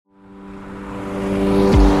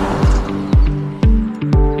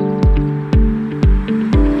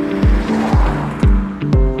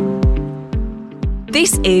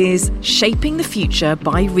This is Shaping the Future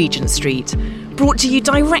by Regent Street, brought to you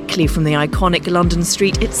directly from the iconic London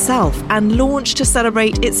street itself and launched to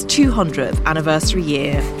celebrate its 200th anniversary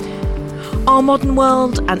year. Our modern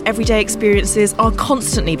world and everyday experiences are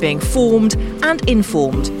constantly being formed and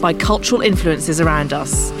informed by cultural influences around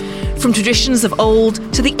us. From traditions of old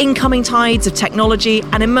to the incoming tides of technology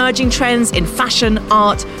and emerging trends in fashion,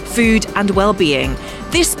 art, food and well-being,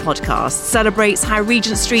 this podcast celebrates how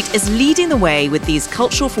Regent Street is leading the way with these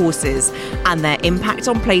cultural forces and their impact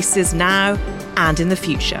on places now and in the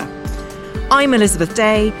future. I'm Elizabeth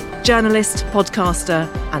Day, journalist,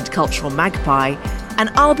 podcaster and cultural magpie, and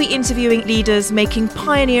I'll be interviewing leaders making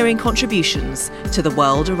pioneering contributions to the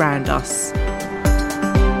world around us.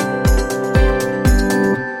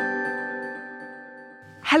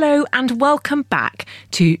 Hello and welcome back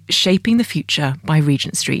to Shaping the Future by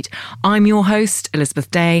Regent Street. I'm your host, Elizabeth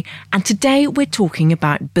Day, and today we're talking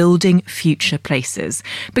about building future places.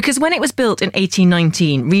 Because when it was built in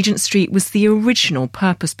 1819, Regent Street was the original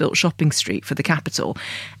purpose-built shopping street for the capital.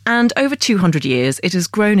 And over 200 years, it has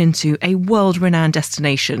grown into a world-renowned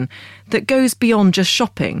destination that goes beyond just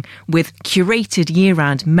shopping, with curated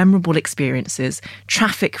year-round memorable experiences,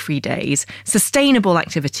 traffic-free days, sustainable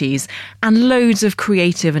activities, and loads of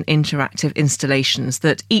creative and interactive installations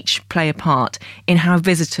that each play a part in how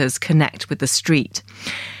visitors connect with the street.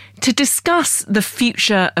 To discuss the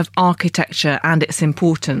future of architecture and its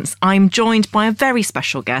importance, I'm joined by a very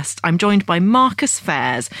special guest. I'm joined by Marcus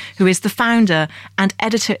Fares, who is the founder and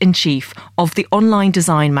editor-in-chief of the online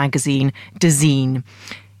design magazine, Dezeen.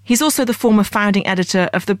 He's also the former founding editor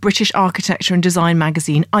of the British architecture and design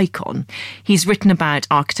magazine Icon. He's written about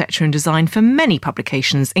architecture and design for many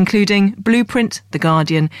publications, including Blueprint, The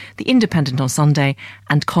Guardian, The Independent on Sunday,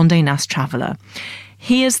 and Condé Nast Traveller.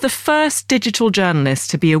 He is the first digital journalist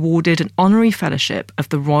to be awarded an honorary fellowship of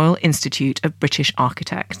the Royal Institute of British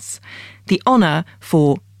Architects. The honour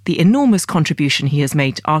for the enormous contribution he has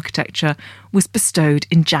made to architecture was bestowed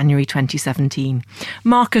in January 2017.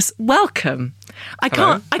 Marcus, welcome. I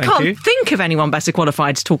can't think of anyone better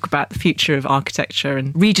qualified to talk about the future of architecture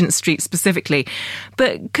and Regent Street specifically.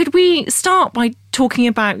 But could we start by talking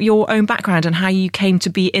about your own background and how you came to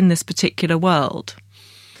be in this particular world?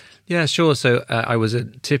 Yeah, sure. So I was a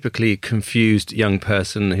typically confused young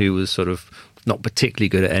person who was sort of not particularly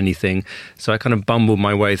good at anything. So I kind of bumbled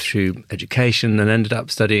my way through education and ended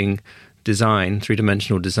up studying design,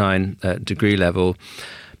 three-dimensional design at degree level,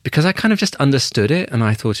 because I kind of just understood it and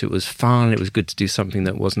I thought it was fun. It was good to do something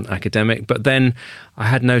that wasn't academic. But then I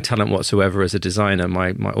had no talent whatsoever as a designer.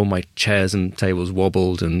 All my chairs and tables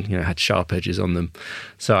wobbled and had sharp edges on them.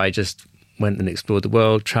 So I just went and explored the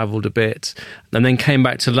world, travelled a bit, and then came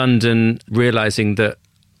back to London realising that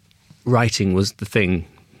writing was the thing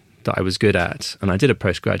that I was good at. And I did a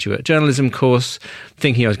postgraduate journalism course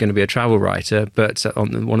thinking I was going to be a travel writer, but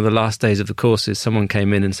on one of the last days of the courses, someone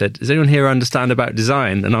came in and said, "Does anyone here understand about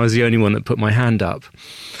design?" And I was the only one that put my hand up.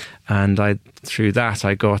 And through that,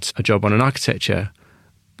 I got a job on an architecture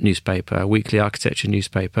newspaper, a weekly architecture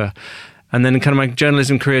newspaper. And then kind of my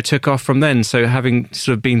journalism career took off from then. So having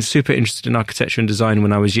sort of been super interested in architecture and design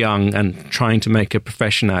when I was young and trying to make a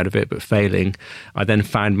profession out of it, but failing, I then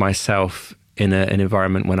found myself in an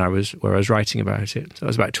environment where I was writing about it. So that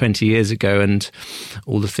was about 20 years ago, and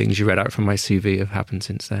all the things you read out from my CV have happened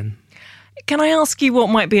since then. Can I ask you what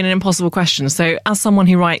might be an impossible question? So as someone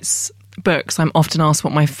who writes books, I'm often asked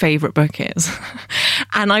what my favourite book is.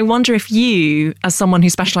 And I wonder if you, as someone who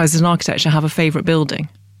specialises in architecture, have a favourite building.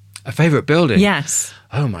 A favourite building? Yes.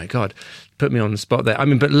 Oh my God. Put me on the spot there. I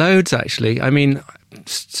mean, but loads actually. I mean,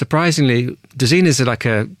 surprisingly, Dezeen is like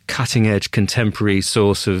a cutting-edge contemporary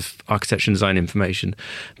source of architecture and design information.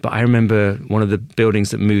 But I remember one of the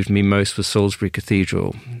buildings that moved me most was Salisbury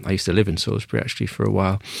Cathedral. I used to live in Salisbury actually for a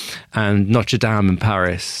while, and Notre Dame in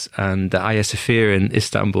Paris, and the Hagia Sophia in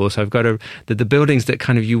Istanbul. So I've got the buildings that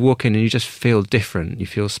kind of you walk in and you just feel different. You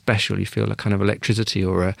feel special. You feel a kind of electricity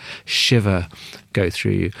or a shiver go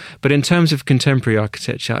through you. But in terms of contemporary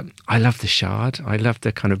architecture, I love the Shard. I love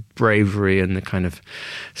the kind of bravery and the kind of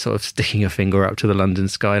sort of sticking a finger up to the London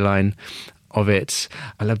skyline of it.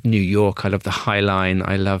 I love New York. I love the High Line.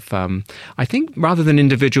 I love, I think rather than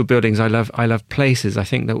individual buildings, I love places. I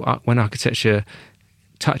think that when architecture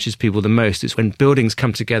touches people the most, it's when buildings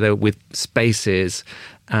come together with spaces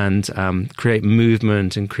and create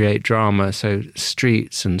movement and create drama. So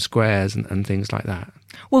streets and squares and things like that.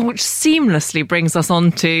 Well, which seamlessly brings us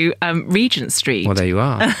on to Regent Street. Well, there you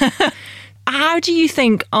are. How do you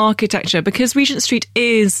think architecture, because Regent Street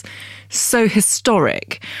is so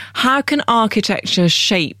historic, how can architecture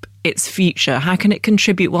shape its future? How can it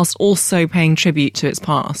contribute whilst also paying tribute to its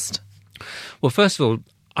past? Well, first of all,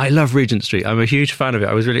 I love Regent Street. I'm a huge fan of it.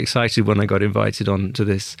 I was really excited when I got invited on to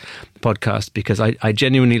this podcast because I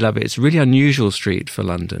genuinely love it. It's a really unusual street for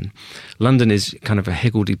London. London is kind of a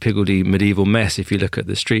higgledy-piggledy medieval mess if you look at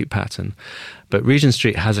the street pattern. But Regent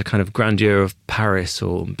Street has a kind of grandeur of Paris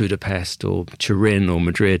or Budapest or Turin or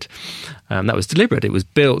Madrid. That was deliberate. It was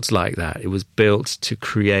built like that. It was built to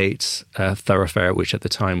create a thoroughfare, which at the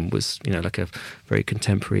time was, like a very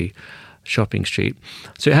contemporary shopping street.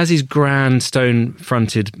 So it has these grand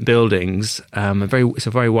stone-fronted buildings. It's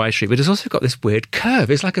a very wide street, but it's also got this weird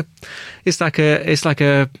curve. It's like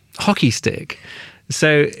a hockey stick.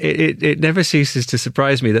 So it never ceases to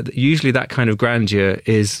surprise me that usually that kind of grandeur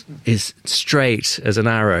is straight as an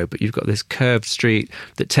arrow, but you've got this curved street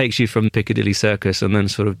that takes you from Piccadilly Circus and then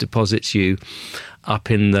sort of deposits you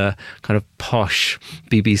up in the kind of posh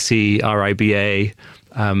BBC, RIBA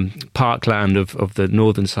parkland of the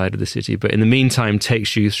northern side of the city, but in the meantime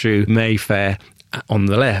takes you through Mayfair on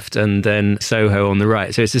the left and then Soho on the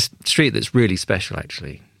right. So it's this street that's really special,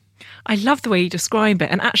 actually. I love the way you describe it.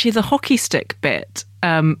 And actually the hockey stick bit,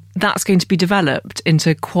 that's going to be developed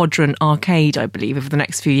into Quadrant Arcade, I believe, over the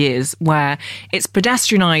next few years, where it's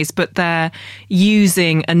pedestrianised, but they're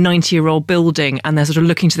using a 90-year-old building and they're sort of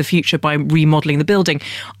looking to the future by remodelling the building.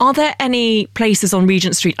 Are there any places on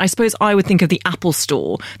Regent Street, I suppose I would think of the Apple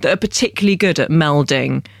Store, that are particularly good at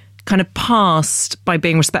melding kind of past by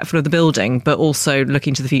being respectful of the building, but also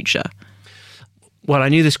looking to the future? Well, I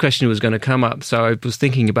knew this question was going to come up, so I was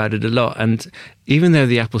thinking about it a lot. And even though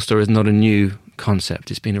the Apple Store is not a new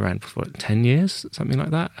concept, it's been around for 10 years, something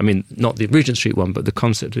like that. I mean, not the Regent Street one, but the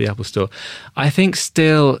concept of the Apple Store. I think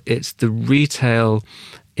still it's the retail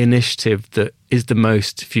initiative that is the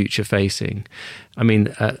most future-facing. I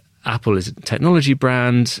mean, Apple is a technology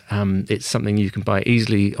brand. It's something you can buy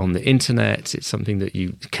easily on the internet. It's something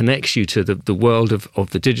that connects you to the world of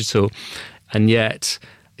the digital. And yet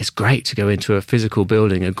it's great to go into a physical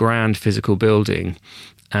building, a grand physical building,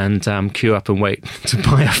 and queue up and wait to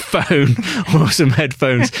buy a phone or some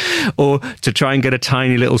headphones or to try and get a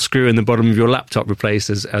tiny little screw in the bottom of your laptop replaced,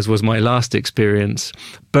 as was my last experience.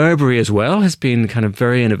 Burberry as well has been kind of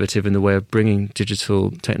very innovative in the way of bringing digital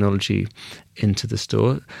technology into the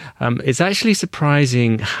store. It's actually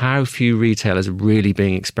surprising how few retailers are really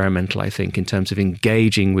being experimental, I think, in terms of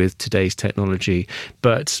engaging with today's technology.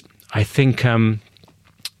 But I think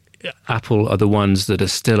Apple are the ones that are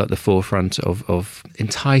still at the forefront of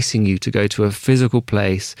enticing you to go to a physical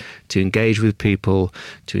place, to engage with people,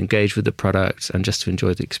 to engage with the product, and just to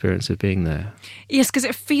enjoy the experience of being there. Yes, because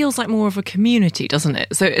it feels like more of a community, doesn't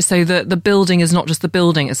it? So the building is not just the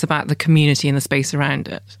building, it's about the community and the space around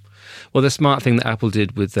it. Well, the smart thing that Apple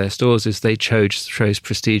did with their stores is they chose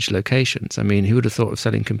prestige locations. I mean, who would have thought of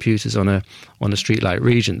selling computers on a street like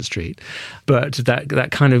Regent Street? But that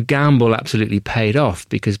kind of gamble absolutely paid off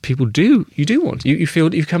because people you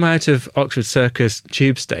feel you've come out of Oxford Circus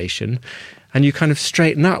tube station and you kind of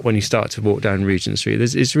straighten up when you start to walk down Regent Street.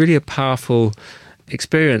 It's really a powerful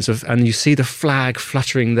experience and you see the flag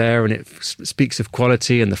fluttering there and it speaks of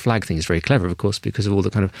quality, and the flag thing is very clever, of course, because of all the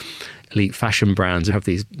kind of elite fashion brands who have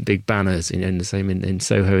these big banners in the same in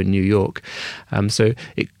Soho in New York. So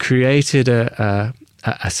it created a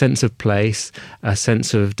sense of place, a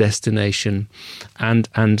sense of destination,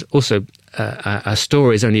 and also a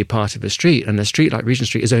store is only a part of a street, and a street like Regent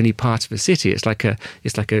Street is only part of a city. It's like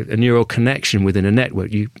a neural connection within a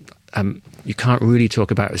network. You can't really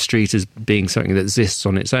talk about a street as being something that exists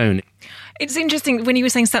on its own. It's interesting when you were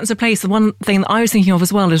saying sense of place. The one thing that I was thinking of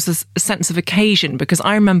as well is this sense of occasion, because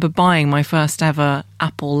I remember buying my first ever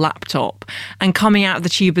Apple laptop and coming out of the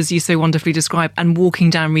tube, as you so wonderfully described, and walking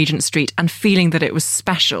down Regent Street and feeling that it was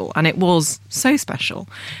special, and it was so special.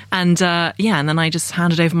 And and then I just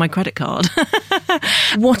handed over my credit card.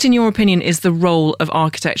 What, in your opinion, is the role of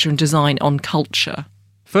architecture and design on culture?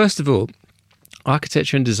 First of all,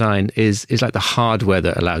 architecture and design is like the hardware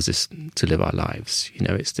that allows us to live our lives. You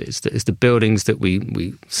know, it's the buildings that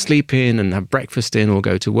we sleep in and have breakfast in or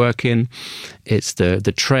go to work in. It's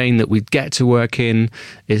the train that we get to work in.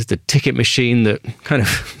 It's the ticket machine that kind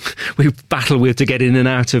of we battle with to get in and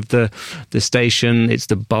out of the station. It's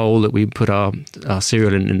the bowl that we put our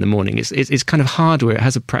cereal in the morning. It's kind of hardware. It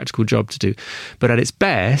has a practical job to do. But at its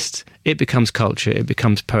best, it becomes culture. It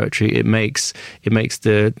becomes poetry. It makes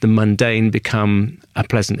the mundane become a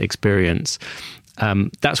pleasant experience.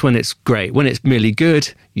 That's when it's great. When it's merely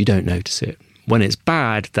good, you don't notice it. when it's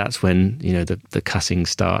bad, that's when, the cussing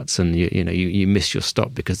starts, and you miss your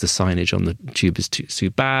stop because the signage on the tube is too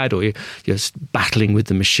bad, or you're battling with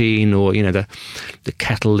the machine, or the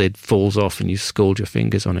kettle lid falls off and you scald your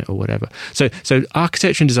fingers on it, or whatever. So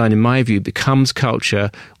architecture and design, in my view, becomes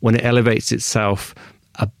culture when it elevates itself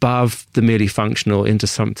above the merely functional into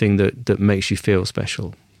something that makes you feel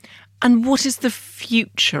special. And what is the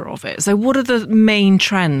future of it? So what are the main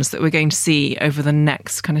trends that we're going to see over the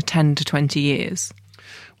next kind of 10 to 20 years?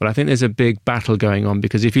 Well, I think there's a big battle going on,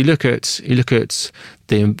 because if you look at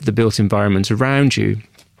the built environment around you,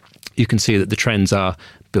 you can see that the trends are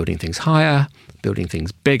building things higher, building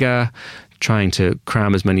things bigger, trying to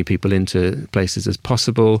cram as many people into places as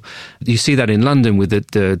possible. You see that in London with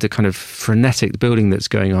the kind of frenetic building that's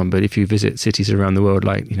going on. But if you visit cities around the world,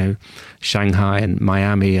 like, Shanghai and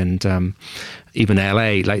Miami and even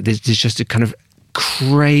LA, like there's just a kind of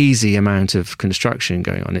crazy amount of construction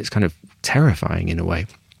going on. It's kind of terrifying in a way.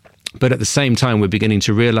 But at the same time, we're beginning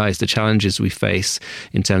to realize the challenges we face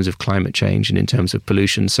in terms of climate change and in terms of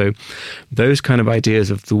pollution. So those kind of ideas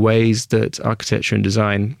of the ways that architecture and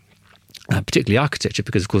design, particularly architecture,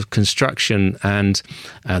 because of course construction and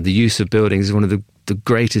the use of buildings is one of the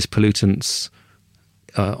greatest pollutants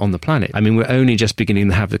on the planet. I mean, we're only just beginning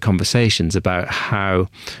to have the conversations about how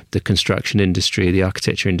the construction industry, the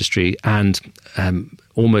architecture industry, and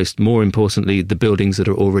almost more importantly, the buildings that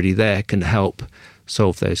are already there can help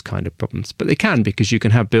solve those kind of problems. But they can, because you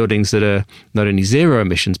can have buildings that are not only zero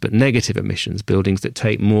emissions, but negative emissions, buildings that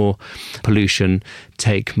take more pollution,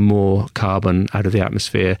 take more carbon out of the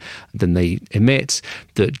atmosphere than they emit,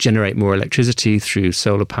 that generate more electricity through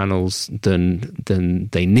solar panels than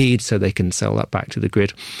they need, so they can sell that back to the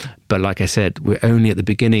grid. But like I said, we're only at the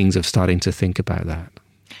beginnings of starting to think about that.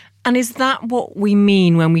 And is that what we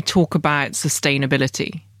mean when we talk about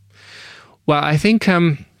sustainability? Well, I think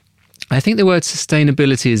the word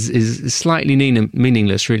sustainability is slightly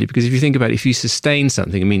meaningless, really, because if you think about it, if you sustain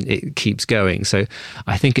something, I mean, it keeps going. So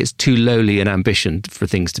I think it's too lowly an ambition for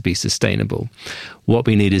things to be sustainable. What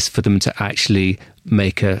we need is for them to actually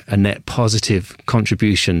make a net positive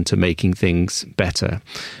contribution to making things better.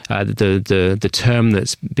 The term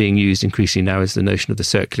that's being used increasingly now is the notion of the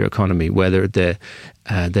circular economy, where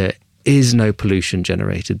there is no pollution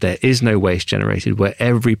generated, there is no waste generated, where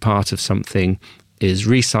every part of something is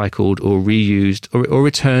recycled or reused or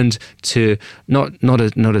returned to not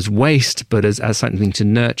as waste, but as something to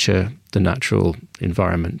nurture the natural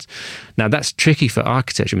environment. Now, that's tricky for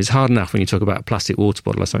architecture. I mean, it's hard enough when you talk about a plastic water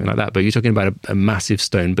bottle or something like that, but you're talking about a massive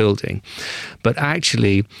stone building. But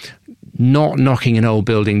actually, not knocking an old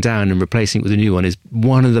building down and replacing it with a new one is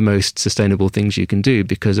one of the most sustainable things you can do,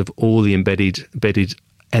 because of all the embedded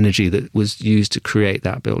energy that was used to create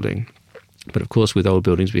that building. But of course, with old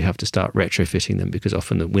buildings, we have to start retrofitting them, because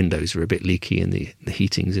often the windows are a bit leaky and the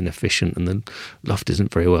heating's inefficient and the loft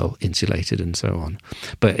isn't very well insulated and so on.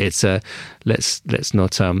 But it's let's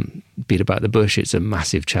not beat about the bush. It's a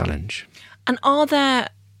massive challenge. And are there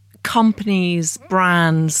companies,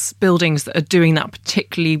 brands, buildings that are doing that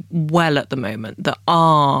particularly well at the moment, that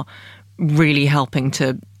are really helping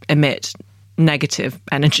to emit negative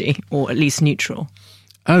energy, or at least neutral?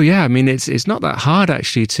 Oh yeah, I mean it's not that hard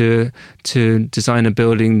actually to design a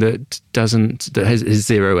building that has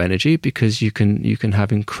zero energy, because you can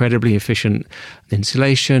have incredibly efficient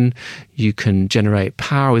insulation, you can generate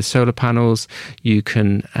power with solar panels, you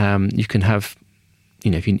can have,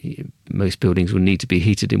 most buildings will need to be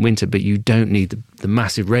heated in winter, but you don't need the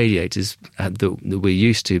massive radiators that we're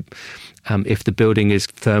used to if the building is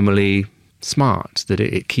thermally smart, that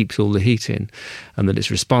it keeps all the heat in and that it's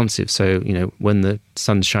responsive. So, when the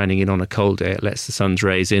sun's shining in on a cold day, it lets the sun's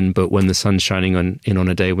rays in, but when the sun's shining in on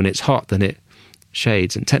a day when it's hot, then it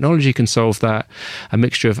shades. And technology can solve that. A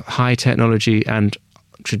mixture of high technology and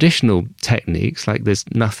traditional techniques, like there's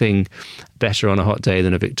nothing better on a hot day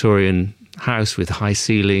than a Victorian house with high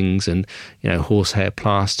ceilings and horsehair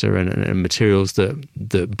plaster and materials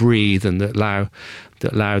that breathe and that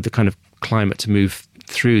allow the kind of climate to move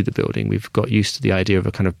through the building. We've got used to the idea of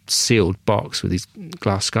a kind of sealed box with these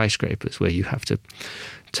glass skyscrapers where you have to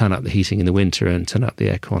turn up the heating in the winter and turn up the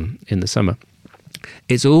aircon in the summer.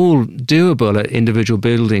 It's all doable at individual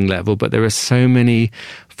building level, but there are so many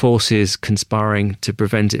forces conspiring to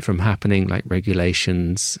prevent it from happening, like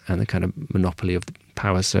regulations and the kind of monopoly of the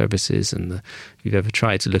power services. And if you've ever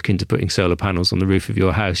tried to look into putting solar panels on the roof of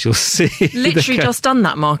your house, you'll see. Literally just done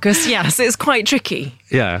that, Marcus. Yes, it's quite tricky.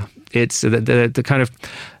 Yeah. It's the kind of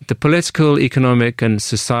the political, economic and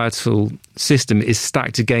societal system is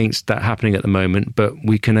stacked against that happening at the moment, but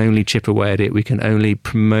we can only chip away at it. We can only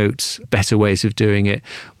promote better ways of doing it,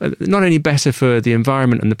 not only better for the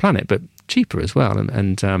environment and the planet, but cheaper as well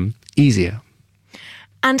and easier.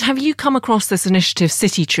 And have you come across this initiative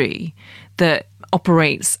City Tree that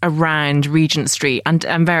operates around Regent Street and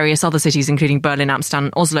various other cities, including Berlin, Amsterdam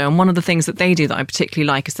and Oslo? And one of the things that they do that I particularly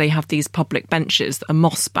like is they have these public benches that are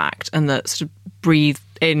moss-backed and that sort of breathe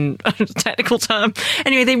in, a technical term.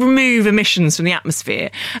 Anyway, they remove emissions from the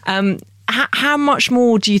atmosphere. How much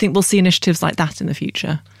more do you think we'll see initiatives like that in the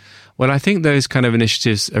future? Well, I think those kind of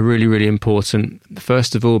initiatives are really, really important.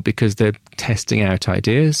 First of all, because they're testing out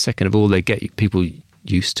ideas. Second of all, they get people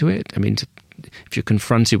used to it. I mean, if you're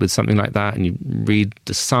confronted with something like that and you read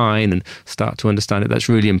the sign and start to understand it, that's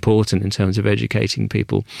really important in terms of educating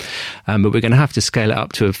people. But we're going to have to scale it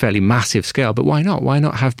up to a fairly massive scale. But why not? Why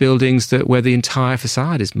not have buildings where the entire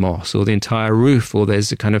facade is moss, or the entire roof, or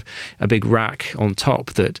there's a big rack on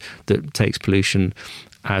top that takes pollution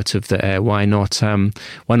out of the air? Why not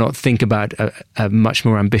think about a much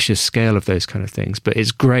more ambitious scale of those kind of things? But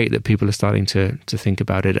it's great that people are starting to think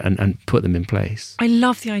about it and put them in place. I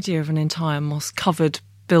love the idea of an entire moss-covered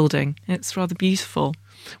building. It's rather beautiful.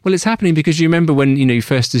 Well, it's happening because you remember when you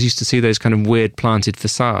first used to see those kind of weird planted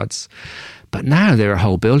facades. But now there are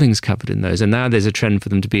whole buildings covered in those, and now there's a trend for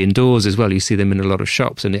them to be indoors as well. You see them in a lot of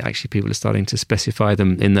shops, and actually people are starting to specify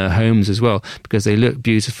them in their homes as well because they look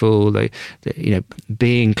beautiful. They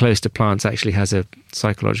being close to plants actually has a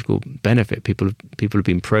psychological benefit. People have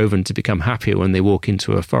been proven to become happier when they walk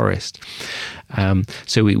into a forest.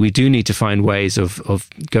 So we do need to find ways of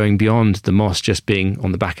going beyond the moss just being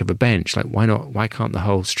on the back of a bench. Like why can't the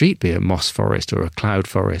whole street be a moss forest or a cloud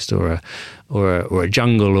forest or a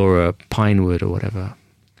jungle or a pine wood or whatever?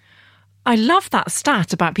 I love that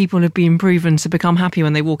stat about people who've been proven to become happy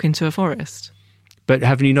when they walk into a forest. But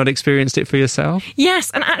haven't you not experienced it for yourself?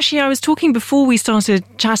 Yes, and actually I was talking before we started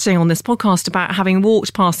chatting on this podcast about having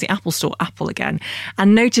walked past the Apple store, Apple again,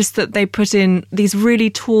 and noticed that they put in these really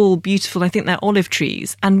tall, beautiful, I think they're olive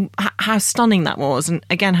trees, and how stunning that was, and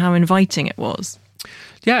again, how inviting it was.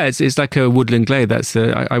 Yeah, it's like a woodland glade. That's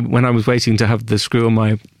when I was waiting to have the screw on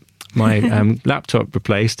my laptop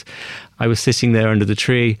replaced, I was sitting there under the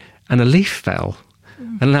tree and a leaf fell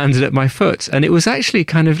and landed at my foot. And it was actually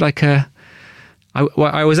kind of like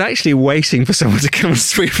I was actually waiting for someone to come and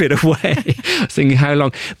sweep it away, thinking how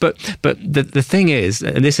long. But the thing is,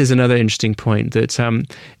 and this is another interesting point, that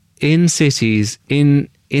in cities, in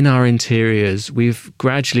our interiors, we've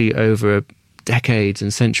gradually over decades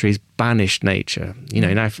and centuries banished nature.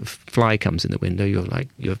 Now if a fly comes in the window,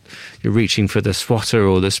 you're reaching for the swatter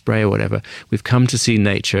or the spray or whatever. We've come to see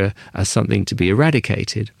nature as something to be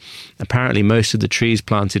eradicated. Apparently most of the trees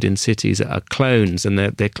planted in cities are clones, and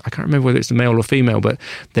they're I can't remember whether it's the male or female, but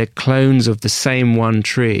they're clones of the same one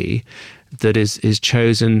tree that is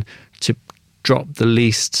chosen to drop the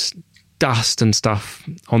least dust and stuff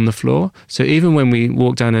on the floor. So even when we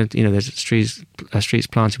walk down there's streets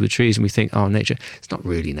planted with trees and we think, oh, nature, it's not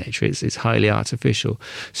really nature, it's highly artificial.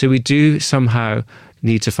 So we do somehow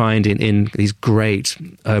need to find in these great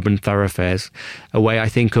urban thoroughfares a way, I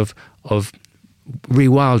think, of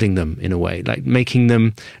rewilding them in a way, like making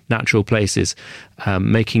them natural places,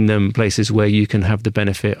 making them places where you can have the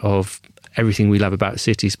benefit of everything we love about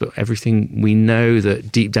cities, but everything we know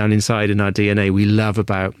that deep down inside in our DNA we love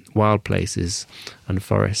about wild places and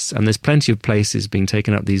forests. And there's plenty of places being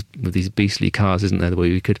taken up with these beastly cars, isn't there, where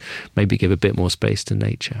we could maybe give a bit more space to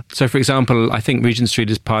nature. So, for example, I think Regent Street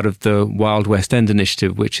is part of the Wild West End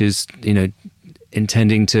initiative, which is,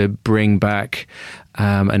 intending to bring back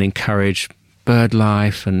and encourage bird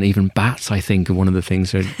life, and even bats, I think, are one of the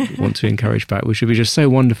things I want to encourage back, which would be just so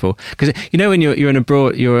wonderful. Because when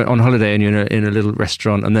you're on holiday and you're in a little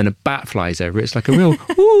restaurant and then a bat flies over, it's like a real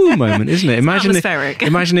ooh moment, isn't it?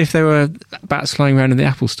 Imagine if there were bats flying around in the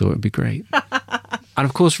Apple store, it'd be great. And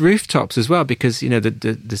of course rooftops as well, because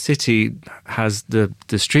the city has the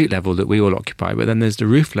street level that we all occupy, but then there's the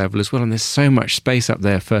roof level as well, and there's so much space up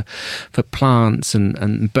there for plants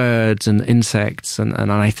and birds and insects,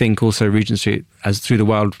 and I think also Regent Street, as through the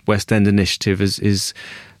Wild West End initiative, has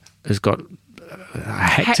got a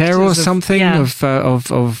hectare or something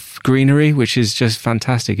of greenery, which is just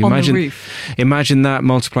fantastic. Imagine that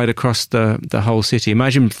multiplied across the whole city.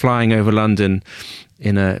 Imagine flying over London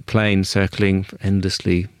in a plane, circling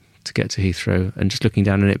endlessly to get to Heathrow, and just looking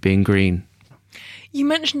down on it being green. You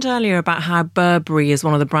mentioned earlier about how Burberry is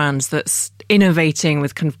one of the brands that's innovating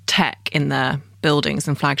with kind of tech in their buildings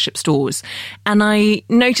and flagship stores. And I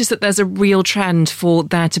noticed that there's a real trend for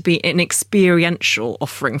there to be an experiential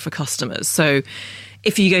offering for customers. So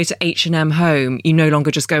if you go to H&M Home, you no longer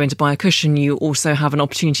just go in to buy a cushion, you also have an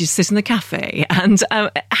opportunity to sit in the cafe. And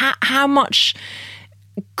how much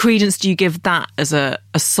credence do you give that as a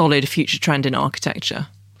solid future trend in architecture?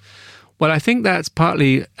 Well, I think that's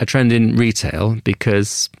partly a trend in retail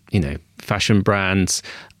because, fashion brands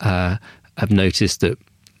have noticed that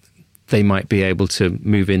they might be able to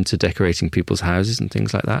move into decorating people's houses and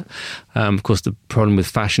things like that. Of course, the problem with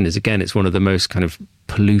fashion is, again, it's one of the most kind of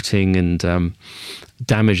polluting and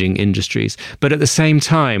damaging industries. But at the same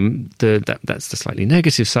time, that's the slightly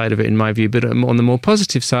negative side of it, in my view. But on the more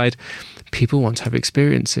positive side, people want to have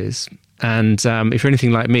experiences. And if you're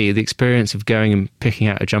anything like me, the experience of going and picking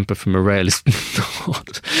out a jumper from a rail is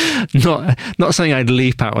not something I'd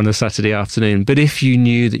leap out on a Saturday afternoon. But if you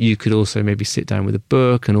knew that you could also maybe sit down with a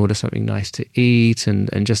book and order something nice to eat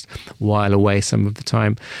and just while away some of the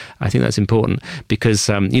time, I think that's important because,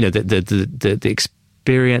 the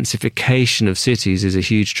experientification of cities is a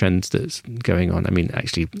huge trend that's going on. I mean,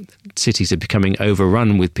 actually, cities are becoming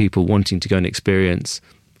overrun with people wanting to go and experience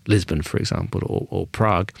Lisbon, for example, or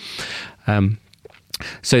Prague.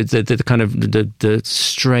 So the kind of the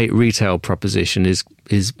straight retail proposition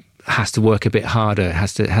has to work a bit harder,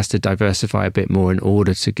 has to diversify a bit more in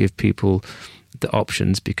order to give people the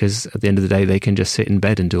options, because at the end of the day they can just sit in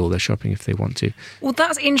bed and do all their shopping if they want to. Well,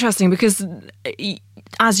 that's interesting because,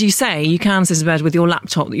 as you say, you can sit in bed with your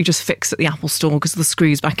laptop that you just fix at the Apple store because the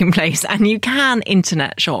screw's back in place, and you can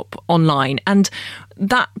internet shop online, and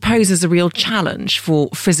that poses a real challenge for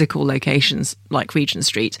physical locations like Regent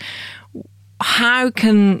Street. How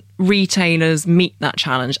can retailers meet that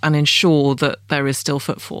challenge and ensure that there is still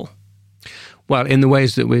footfall? Well, in the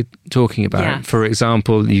ways that we're talking about. Yeah. For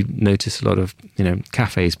example, you notice a lot of,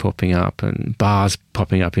 cafes popping up and bars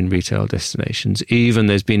popping up in retail destinations. Even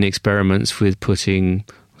there's been experiments with putting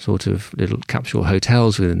sort of little capsule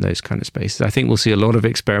hotels within those kind of spaces. I think we'll see a lot of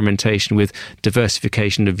experimentation with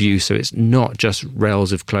diversification of use, so it's not just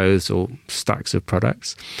rails of clothes or stacks of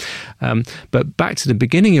products. But back to the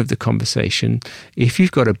beginning of the conversation, if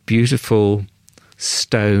you've got a beautiful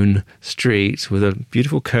stone street with a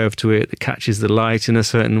beautiful curve to it that catches the light in a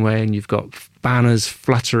certain way, and you've got banners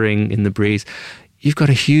fluttering in the breeze, you've got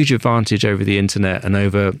a huge advantage over the internet and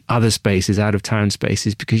over other spaces, out of town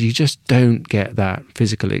spaces, because you just don't get that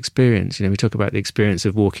physical experience. We talk about the experience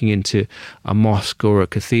of walking into a mosque or a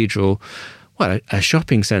cathedral. Well, a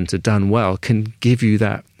shopping centre done well can give you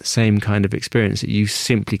that same kind of experience that you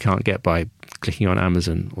simply can't get by clicking on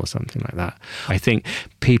Amazon or something like that. I think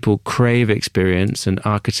people crave experience, and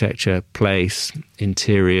architecture, place,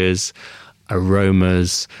 interiors,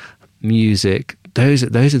 aromas, music, those are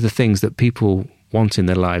the things that people want in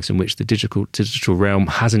their lives, in which the digital realm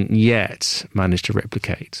hasn't yet managed to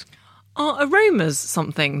replicate. Are aromas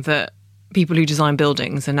something that people who design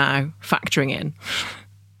buildings are now factoring in?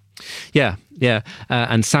 Yeah.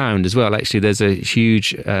 And sound as well. Actually, there's a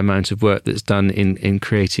huge amount of work that's done in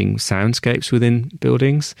creating soundscapes within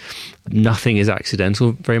buildings. Nothing is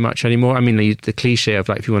accidental very much anymore. I mean, the cliche of,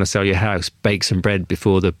 like, if you want to sell your house, bake some bread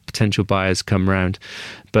before the potential buyers come round.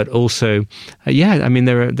 But also,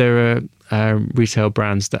 there are retail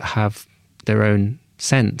brands that have their own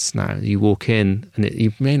sense now. You walk in and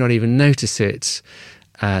you may not even notice it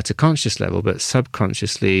to conscious level, but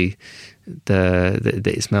subconsciously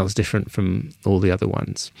it smells different from all the other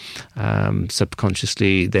ones.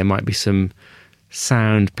 Subconsciously there might be some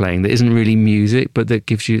sound playing that isn't really music, but that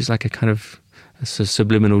gives you, it's like a kind of a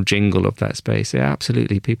subliminal jingle of that space. Yeah,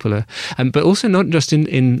 absolutely. People are, but also not just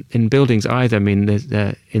in buildings either. I mean,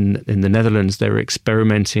 in the Netherlands, they're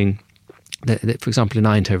experimenting. For example, in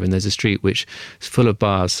Eindhoven, there's a street which is full of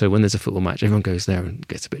bars. So when there's a football match, everyone goes there and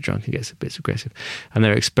gets a bit drunk and gets a bit aggressive. And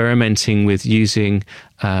they're experimenting with using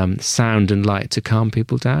sound and light to calm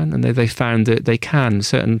people down. And they found that they can,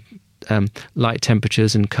 certain light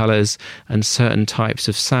temperatures and colours and certain types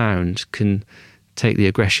of sound can take the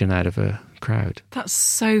aggression out of a crowd. That's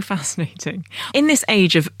so fascinating. In this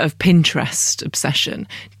age of Pinterest obsession,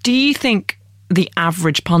 do you think the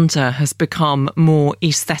average punter has become more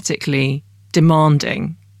aesthetically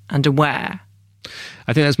demanding and aware?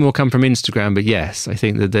 I think that's more come from Instagram, but yes, I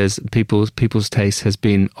think that there's people's taste has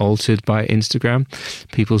been altered by Instagram.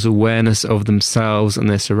 People's awareness of themselves and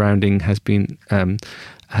their surrounding has been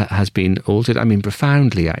altered. I mean,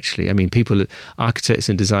 profoundly, actually. I mean, architects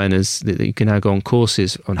and designers, that you can now go on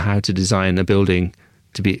courses on how to design a building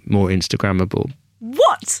to be more Instagrammable.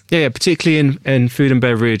 What? Yeah, particularly in food and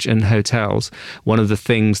beverage and hotels. One of the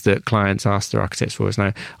things that clients ask their architects for is,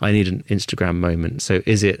 now, I need an Instagram moment. So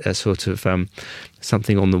is it a sort of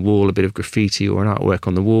something on the wall, a bit of graffiti or an artwork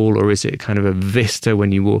on the wall, or is it kind of a vista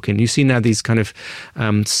when you walk in? You see now these kind of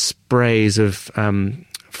sprays of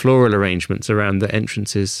floral arrangements around the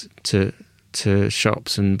entrances to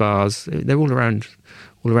shops and bars. They're all around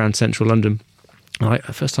central London.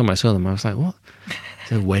 The first time I saw them, I was like, what?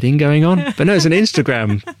 A wedding going on? But no, it's an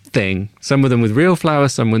Instagram thing. Some of them with real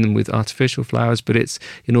flowers, some of them with artificial flowers, but it's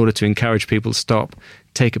in order to encourage people to stop,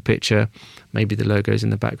 take a picture, maybe the logo's in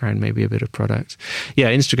the background, maybe a bit of product.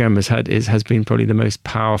 Yeah, Instagram has been probably the most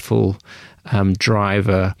powerful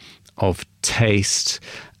driver of taste,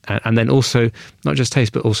 and then also not just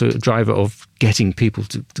taste, but also a driver of getting people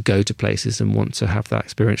to go to places and want to have that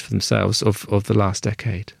experience for themselves of the last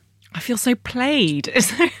decade. I feel so played.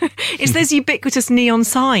 It's those ubiquitous neon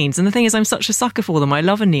signs. And the thing is, I'm such a sucker for them. I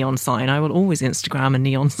love a neon sign. I will always Instagram a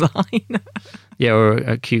neon sign. Yeah, or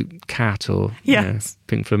a cute cat or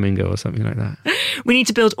pink flamingo or something like that. We need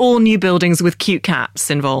to build all new buildings with cute cats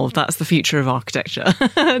involved. That's the future of architecture.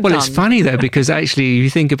 Well, it's funny, though, because actually you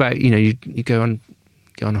think about, you go on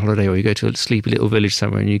holiday or you go to a sleepy little village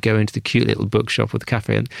somewhere and you go into the cute little bookshop or the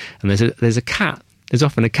cafe and there's a cat. There's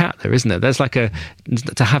often a cat there, isn't there? There's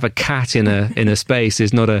to have a cat in a space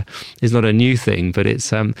is not a new thing, but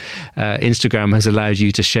it's Instagram has allowed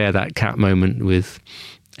you to share that cat moment with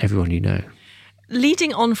everyone you know.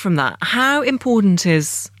 Leading on from that, how important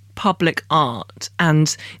is public art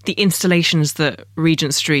and the installations that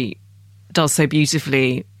Regent Street does so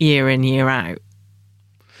beautifully year in, year out?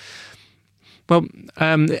 Well,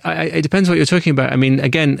 it depends what you're talking about. I mean,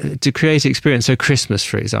 again, to create experience, so Christmas,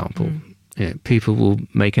 for example. People will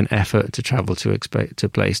make an effort to travel to a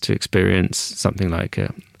place to experience something like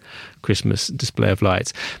a Christmas display of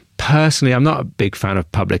lights. Personally, I'm not a big fan of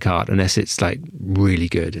public art unless it's like really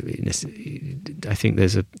good. I mean, I think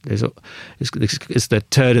it's the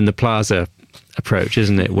turd in the plaza approach,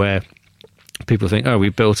 isn't it? Where people think, oh, we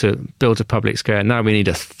built a public square. Now we need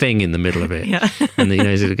a thing in the middle of it. Yeah. And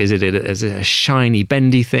is it a shiny,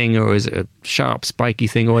 bendy thing, or is it a sharp, spiky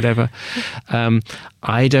thing, or whatever?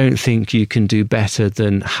 I don't think you can do better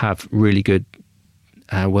than have really good,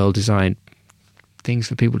 well-designed things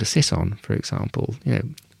for people to sit on. For example,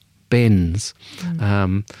 bins,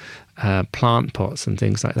 plant pots, and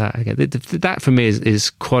things like that. Again, that for me is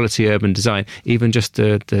quality urban design. Even just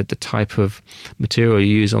the type of material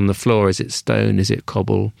you use on the floor. Is it stone? Is it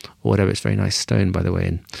cobble? Or whatever. It's very nice stone, by the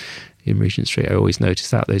way, in Regent Street. I always notice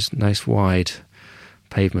that. Those nice wide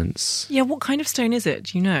pavements. Yeah, what kind of stone is it?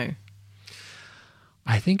 Do you know?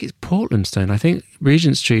 I think it's Portland stone. I think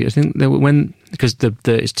Regent Street, because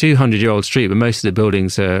it's 200-year-old street, but most of the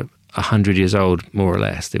buildings are 100 years old, more or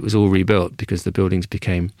less. It was all rebuilt because the buildings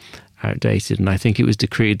became outdated. And I think it was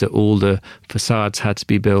decreed that all the facades had to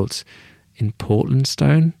be built in Portland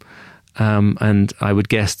stone. And I would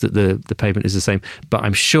guess that the pavement is the same. But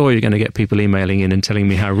I'm sure you're going to get people emailing in and telling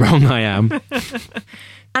me how wrong I am.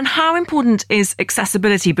 And how important is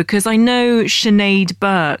accessibility? Because I know Sinead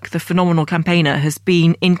Burke, the phenomenal campaigner, has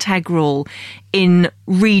been integral in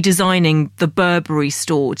redesigning the Burberry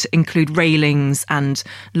store to include railings and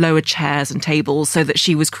lower chairs and tables so that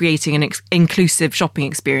she was creating an inclusive shopping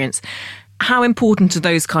experience. How important are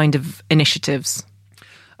those kind of initiatives?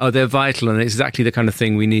 Oh, they're vital, and it's exactly the kind of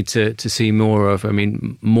thing we need to see more of. I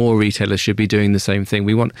mean, more retailers should be doing the same thing.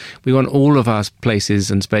 We want all of our places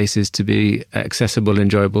and spaces to be accessible,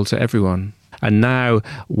 enjoyable to everyone. And now,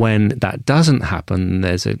 when that doesn't happen,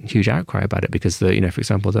 there's a huge outcry about it because for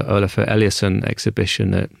example, the Olafur Eliasson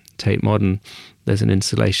exhibition at Tate Modern, there's an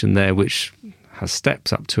installation there which has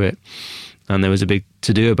steps up to it, and there was a big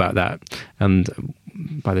to-do about that. And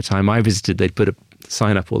by the time I visited, they'd put a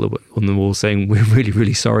sign up on the wall saying, we're really,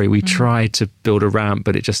 really sorry. We tried to build a ramp,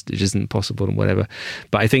 but it isn't possible and whatever.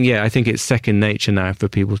 But I think it's second nature now for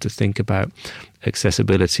people to think about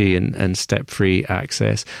accessibility and step-free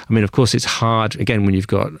access. I mean, of course, it's hard, again, when you've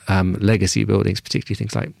got legacy buildings, particularly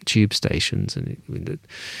things like tube stations, and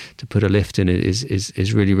to put a lift in it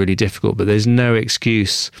is really, really difficult. But there's no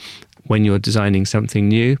excuse when you're designing something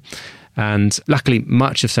new. And luckily,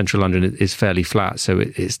 much of central London is fairly flat, so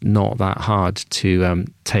it's not that hard to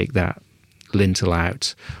take that lintel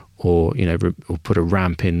out or put a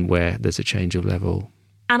ramp in where there's a change of level.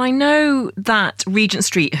 And I know that Regent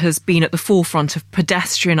Street has been at the forefront of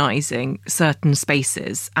pedestrianising certain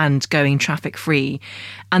spaces and going traffic-free,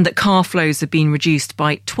 and that car flows have been reduced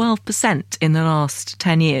by 12% in the last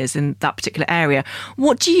 10 years in that particular area.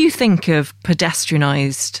 What do you think of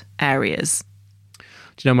pedestrianised areas?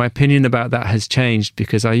 My opinion about that has changed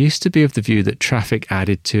because I used to be of the view that traffic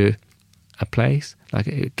added to a place, like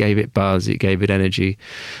it gave it buzz, it gave it energy.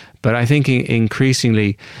 But I think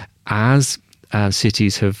increasingly, as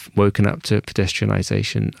cities have woken up to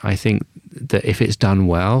pedestrianisation, I think that if it's done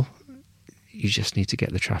well, you just need to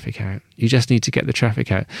get the traffic out. You just need to get the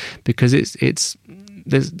traffic out because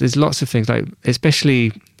there's lots of things like,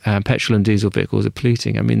 especially petrol and diesel vehicles are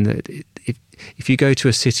polluting. I mean, if you go to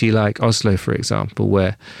a city like Oslo, for example,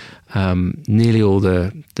 where nearly all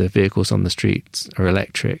the vehicles on the streets are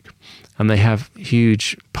electric, and they have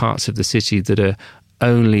huge parts of the city that are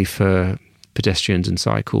only for pedestrians and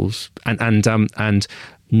cycles and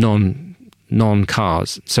non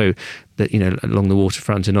cars. So that, along the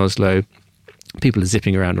waterfront in Oslo, people are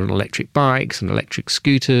zipping around on electric bikes and electric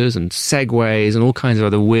scooters and segways and all kinds of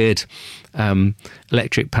other weird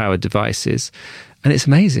electric powered devices. And it's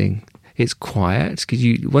amazing. It's quiet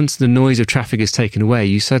because once the noise of traffic is taken away,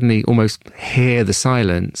 you suddenly almost hear the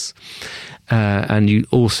silence, and you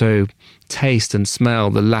also taste and smell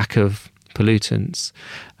the lack of pollutants,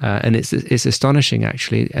 and it's astonishing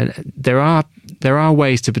actually. And there are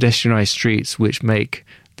ways to pedestrianize streets which make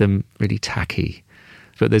them really tacky,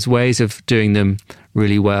 but there's ways of doing them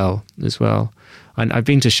really well as well. And I've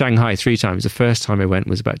been to Shanghai 3 times. The first time I went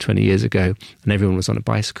was about 20 years ago, and everyone was on a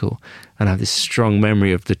bicycle. And I have this strong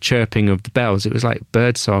memory of the chirping of the bells. It was like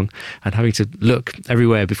birdsong, and having to look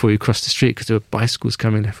everywhere before you cross the street because there were bicycles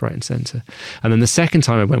coming left, right and centre. And then the second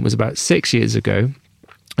time I went was about 6 years ago,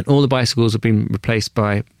 and all the bicycles have been replaced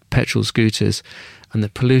by petrol scooters, and the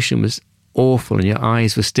pollution was awful, and your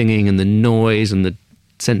eyes were stinging, and the noise and the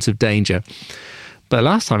sense of danger. But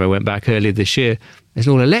last time I went back earlier this year, there's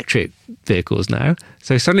all electric vehicles now.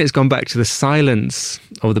 So suddenly it's gone back to the silence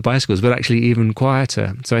of the bicycles, but actually even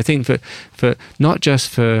quieter. So I think for not just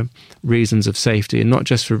for reasons of safety and not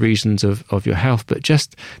just for reasons of your health, but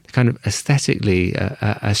just kind of aesthetically,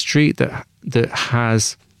 a street that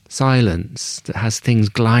has silence, that has things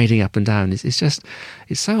gliding up and down, it's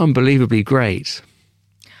so unbelievably great.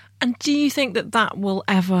 And do you think that will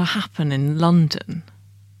ever happen in London?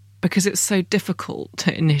 Because it's so difficult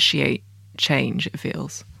to initiate change, it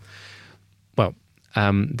feels. Well,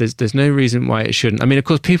 there's no reason why it shouldn't. I mean, of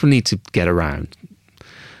course, people need to get around,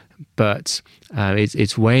 but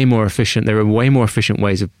it's way more efficient. There are way more efficient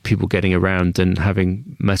ways of people getting around than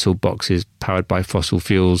having metal boxes powered by fossil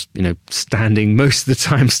fuels, standing most of the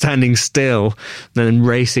time, standing still, then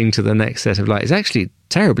racing to the next set of lights. It's actually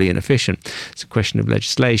terribly inefficient. It's a question of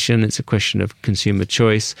legislation. It's a question of consumer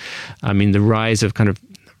choice. I mean, the rise of kind of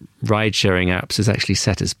ride-sharing apps has actually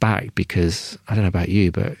set us back, because I don't know about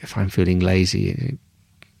you, but if I'm feeling lazy,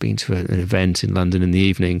 being to an event in London in the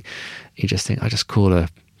evening, you just think, I just call a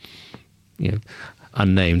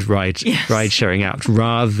unnamed ride-sharing app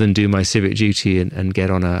rather than do my civic duty and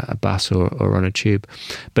get on a bus or on a tube.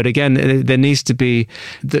 But again, there needs to be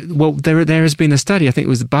there has been a study, I think it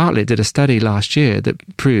was Bartlett did a study last year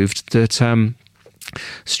that proved that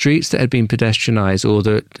streets that had been pedestrianised or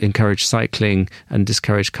that encouraged cycling and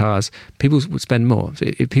discouraged cars, people would spend more.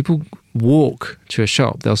 If people walk to a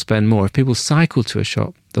shop, they'll spend more. If people cycle to a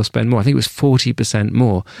shop, they'll spend more. I think it was 40%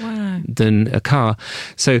 more than a car.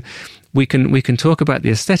 So we can talk about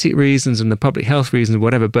the aesthetic reasons and the public health reasons,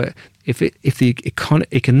 whatever, but if the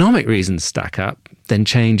economic reasons stack up, then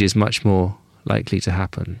change is much more likely to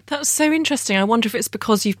happen. That's so interesting. I wonder if it's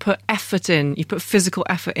because you've put physical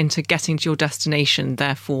effort into getting to your destination,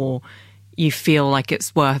 therefore you feel like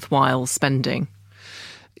it's worthwhile spending.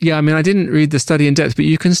 Yeah, I mean, I didn't read the study in depth, but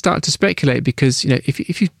you can start to speculate because,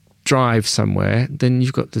 if you drive somewhere, then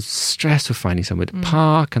you've got the stress of finding somewhere to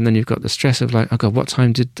park, and then you've got the stress of like, oh God, what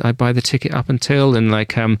time did I buy the ticket up until? And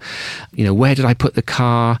like, where did I put the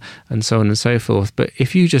car? And so on and so forth. But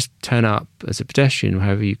if you just turn up as a pedestrian,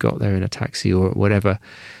 however you got there in a taxi or whatever,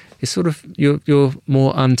 it's sort of, you're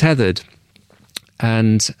more untethered.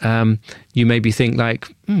 And you maybe think like,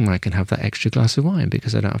 I can have that extra glass of wine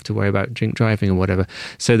because I don't have to worry about drink driving or whatever.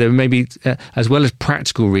 So there may be, as well as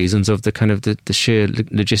practical reasons of the kind of the sheer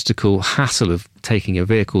logistical hassle of taking a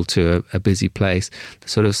vehicle to a busy place, the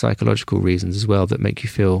sort of psychological reasons as well that make you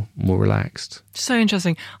feel more relaxed. So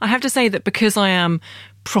interesting. I have to say that because I am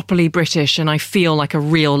properly British and I feel like a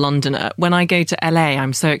real Londoner, when I go to LA,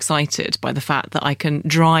 I'm so excited by the fact that I can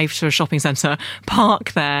drive to a shopping centre,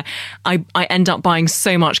 park there. I end up buying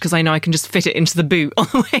so much because I know I can just fit it into the boot on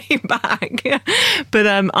the way back. But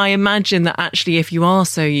I imagine that actually if you are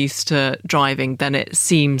so used to driving, then it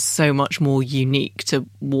seems so much more unique to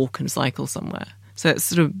walk and cycle somewhere. So it's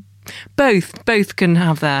sort of both can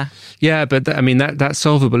have their... Yeah, but that's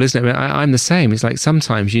solvable, isn't it? I mean, I'm the same. It's like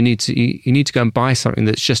sometimes you need to go and buy something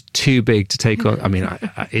that's just too big to take on. I mean,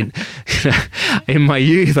 in my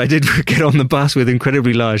youth, I did get on the bus with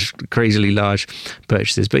incredibly large, crazily large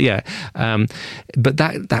purchases. But yeah, but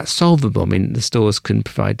that's solvable. I mean, the stores can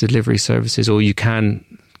provide delivery services, or you can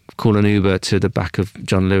call an Uber to the back of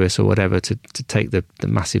John Lewis or whatever to take the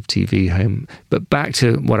massive TV home. But back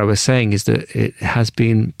to what I was saying is that it has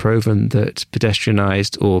been proven that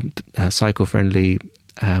pedestrianised or cycle-friendly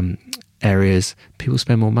areas, people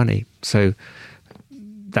spend more money. So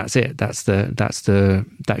that's it. That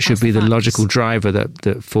should be the logical driver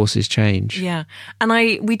that forces change. Yeah. And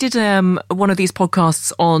we did one of these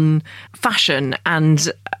podcasts on fashion, and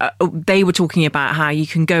they were talking about how you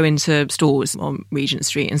can go into stores on Regent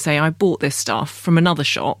Street and say, I bought this stuff from another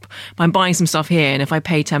shop, I'm buying some stuff here, and if I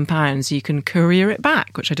pay £10, you can courier it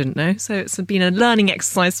back, which I didn't know. So it's been a learning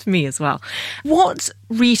exercise for me as well. What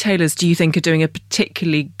retailers do you think are doing a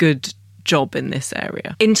particularly good job in this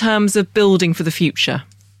area in terms of building for the future?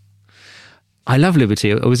 I love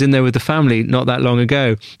Liberty. I was in there with the family not that long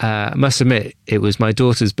ago. I must admit, it was my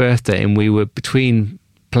daughter's birthday and we were between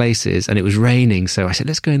places and it was raining. So I said,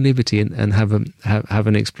 let's go in Liberty and have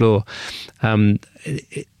an explore.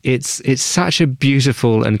 It's such a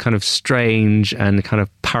beautiful and kind of strange and kind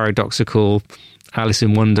of paradoxical Alice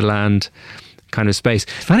in Wonderland kind of space.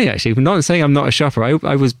 It's funny, actually. I'm not saying I'm not a shopper.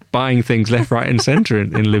 I was buying things left, right and centre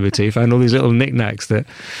in Liberty. Found all these little knickknacks that...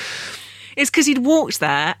 It's because you'd walked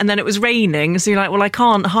there and then it was raining, so you're like, well, I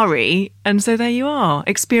can't hurry, and so there you are,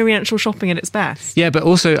 experiential shopping at its best. Yeah, but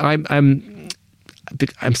also I'm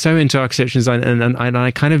so into architecture design, and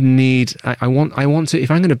I kind of need. I want to. If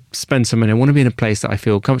I'm going to spend some money, I want to be in a place that I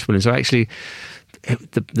feel comfortable in. So actually,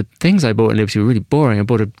 the things I bought in Liberty were really boring. I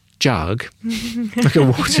bought a jug, like a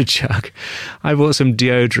water jug. I bought some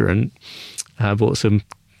deodorant. I bought some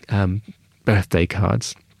birthday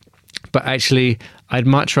cards. But actually, I'd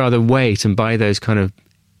much rather wait and buy those kind of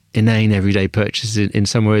inane everyday purchases in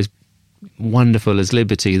somewhere as wonderful as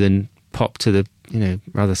Liberty than pop to the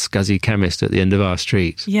rather scuzzy chemist at the end of our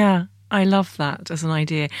street. Yeah, I love that as an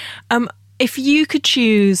idea. If you could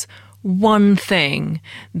choose one thing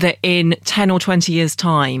that in 10 or 20 years'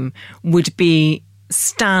 time would be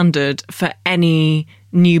standard for any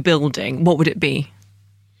new building, what would it be?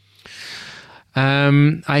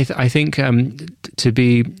 I think to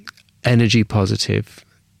be energy positive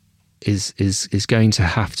is going to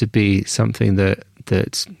have to be something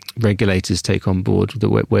that regulators take on board,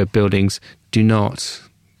 where buildings do not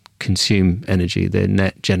consume energy. They're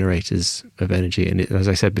net generators of energy, and as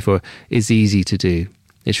I said before, it's easy to do.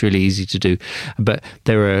 It's really easy to do, but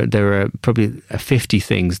there are probably 50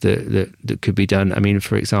 things that could be done. I mean,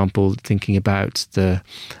 for example, thinking about the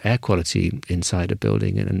air quality inside a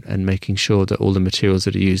building and making sure that all the materials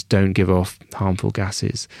that are used don't give off harmful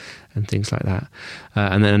gases and things like that.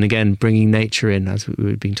 And then again, bringing nature in, as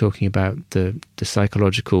we've been talking about, the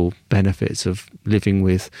psychological benefits of living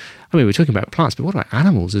with. I mean, we're talking about plants, but what about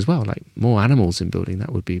animals as well? Like more animals in building,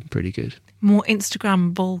 that would be pretty good. More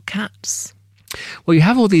Instagrammable cats. Well, you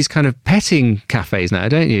have all these kind of petting cafes now,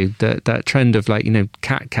 don't you? That trend of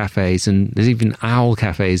cat cafes, and there's even owl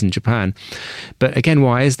cafes in Japan. But again,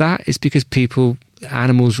 why is that? It's because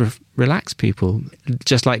animals relax people.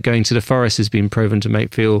 Just like going to the forest has been proven to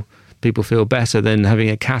make people feel better, than having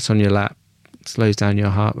a cat on your lap slows down your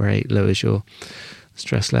heart rate, lowers your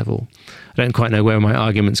stress level. I don't quite know where my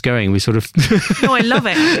argument's going. We sort of no, I love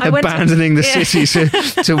it. Abandoning the city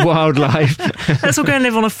to wildlife. Let's all go and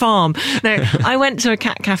live on a farm. No, I went to a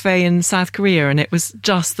cat cafe in South Korea and it was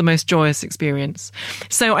just the most joyous experience.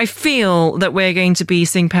 So I feel that we're going to be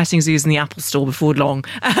seeing petting zoos in the Apple Store before long.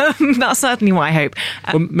 That's certainly what I hope.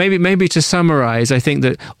 Well, maybe to summarise, I think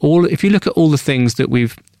that if you look at all the things that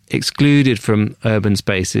we've excluded from urban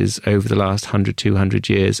spaces over the last 100, 200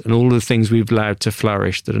 years, and all the things we've allowed to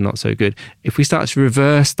flourish that are not so good, if we start to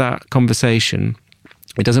reverse that conversation,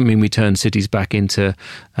 it doesn't mean we turn cities back into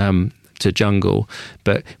to jungle,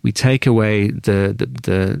 but we take away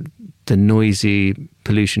the noisy,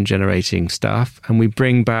 pollution generating stuff, and we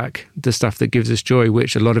bring back the stuff that gives us joy,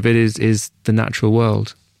 which a lot of it is the natural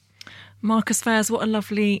world. Marcus Fairs, what a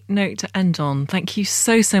lovely note to end on. Thank you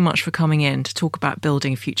so much for coming in to talk about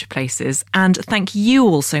building future places. And thank you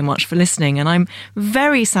all so much for listening. And I'm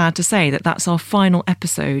very sad to say that that's our final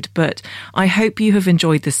episode, but I hope you have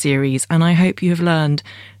enjoyed this series and I hope you have learned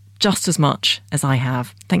just as much as I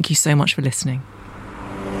have. Thank you so much for listening.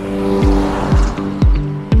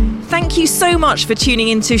 Thank you so much for tuning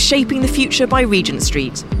into Shaping the Future by Regent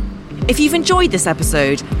Street. If you've enjoyed this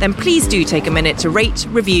episode, then please do take a minute to rate,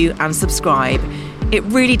 review and subscribe. It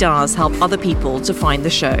really does help other people to find the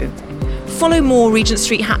show. Follow more Regent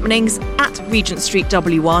Street happenings at Regent Street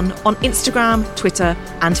W1 on Instagram, Twitter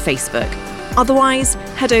and Facebook. Otherwise,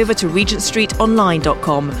 head over to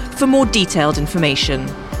regentstreetonline.com for more detailed information.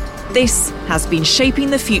 This has been Shaping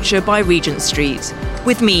the Future by Regent Street,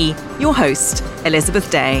 with me, your host, Elizabeth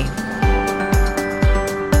Day.